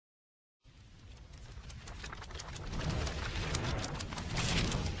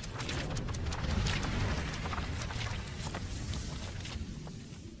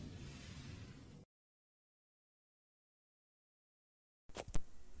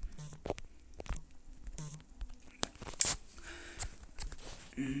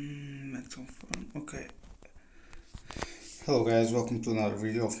Let's confirm. Okay. Hello guys, welcome to another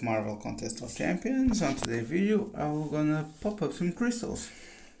video of Marvel Contest of Champions. On today's video, I'm gonna pop up some crystals.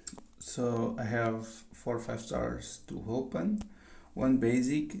 So I have 4 5 stars to open, 1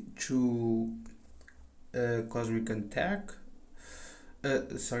 basic, 2 cosmic attack,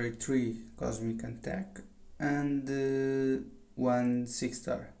 3 cosmic attack, and 1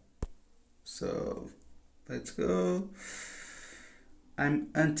 6-star. So let's go. I'm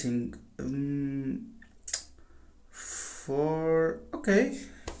hunting for, okay,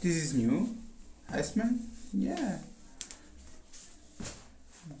 this is new. Iceman, yeah,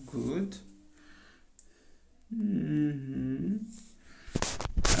 good.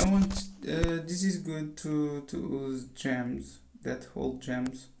 I want, this is good to use gems, that hold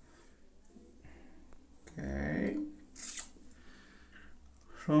gems. Okay.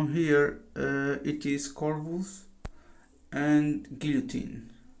 From here, it is Corvus and Guillotine,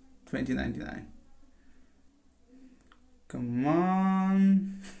 2099. Come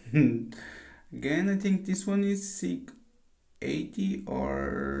on. Again, I think this one is 80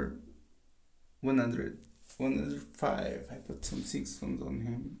 or 100. 105. I put some 6 ones on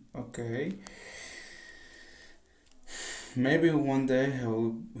him. Okay. Maybe one day I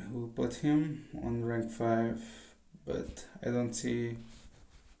will put him on rank 5, but I don't see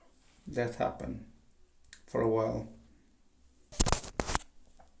that happen for a while.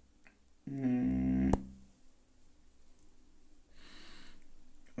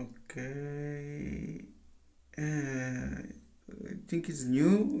 Okay. I think it's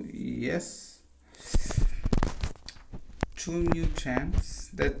new. Yes. 2 new champs.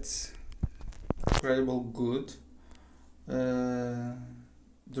 That's incredible good.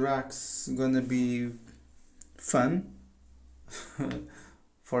 Drax gonna be fun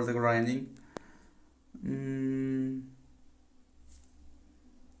for the grinding.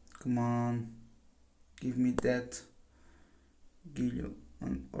 Come on, give me that Gilio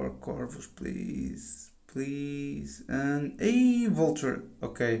or Corvus, please, please. And a Vulture.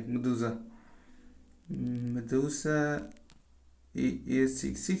 Okay, Medusa. Medusa is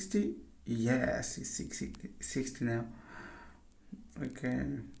 660. Yes, it's 660 now.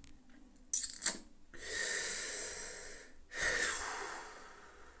 Okay.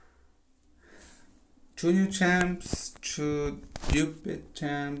 Two new champs, 2 stupid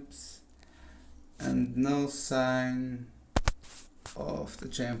champs, and no sign of the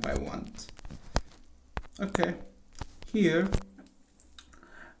champ I want. Okay, here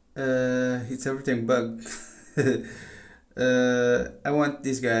it's everything bug. I want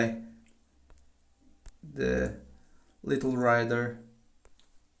this guy, the little rider.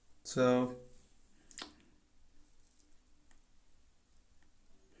 So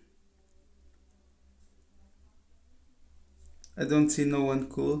I don't see no one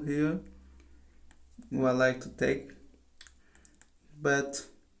cool here who I like to take, but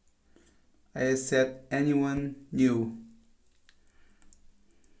I accept anyone new.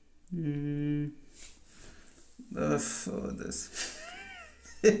 Oh, this.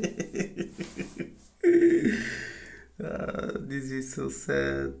 This is so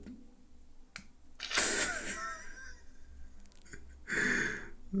sad.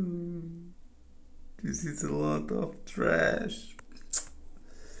 This is a lot of trash.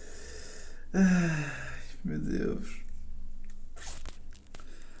 Meu Deus.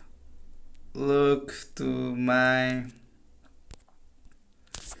 Look to my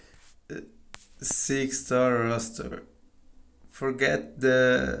 6-star roster. Forget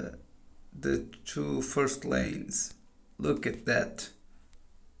the 2 first lanes. Look at that.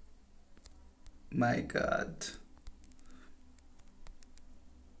 My God.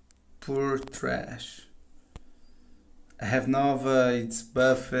 Poor trash. I have Nova, it's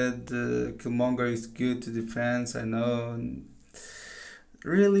buffed, Killmonger is good to defense, I know.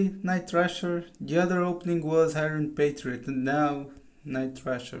 Really? Night Thrasher? The other opening was Iron Patriot, and now Night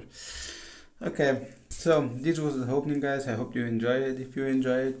Thrasher. Okay, so this was the opening, guys. I hope you enjoyed it. If you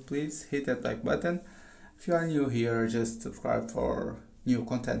enjoyed it, please hit that like button. If you are new here, just subscribe for new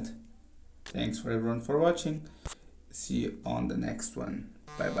content. Thanks for everyone for watching. See you on the next one.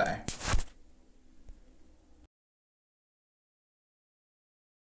 Bye bye.